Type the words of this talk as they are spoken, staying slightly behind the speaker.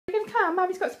on,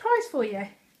 Mummy's got a surprise for you.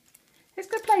 Let's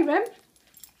go playroom.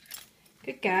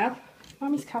 Good girl.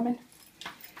 Mummy's coming.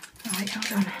 Right,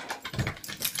 hold on.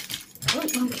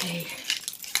 Oh, monkey.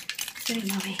 See,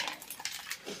 Mummy.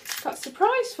 Got a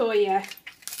surprise for you.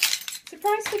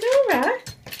 Surprise for Dora.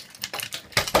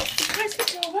 Surprise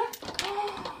for Dora.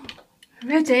 Oh,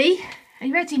 ready? Are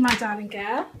you ready, my darling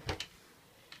girl?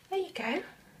 There you go.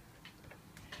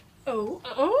 Oh,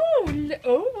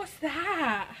 what's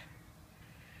that?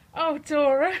 Oh,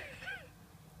 Dora.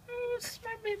 Oh,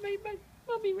 Mummy made my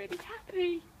Mummy really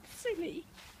happy. Silly.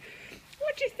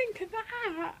 What do you think of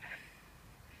that?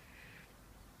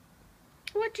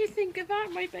 What do you think of that,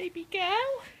 my baby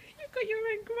girl? You've got your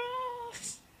own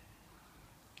grass.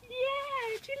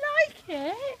 Yeah, do you like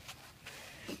it?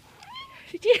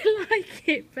 Did you like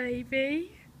it,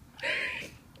 baby?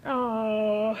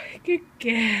 Oh, good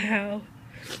girl.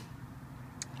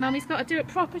 Mummy's got to do it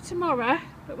proper tomorrow,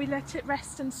 but we let it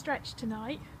rest and stretch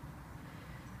tonight.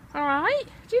 Alright,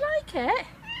 do you like it?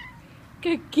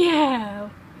 Good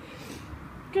girl.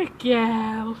 Good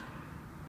girl.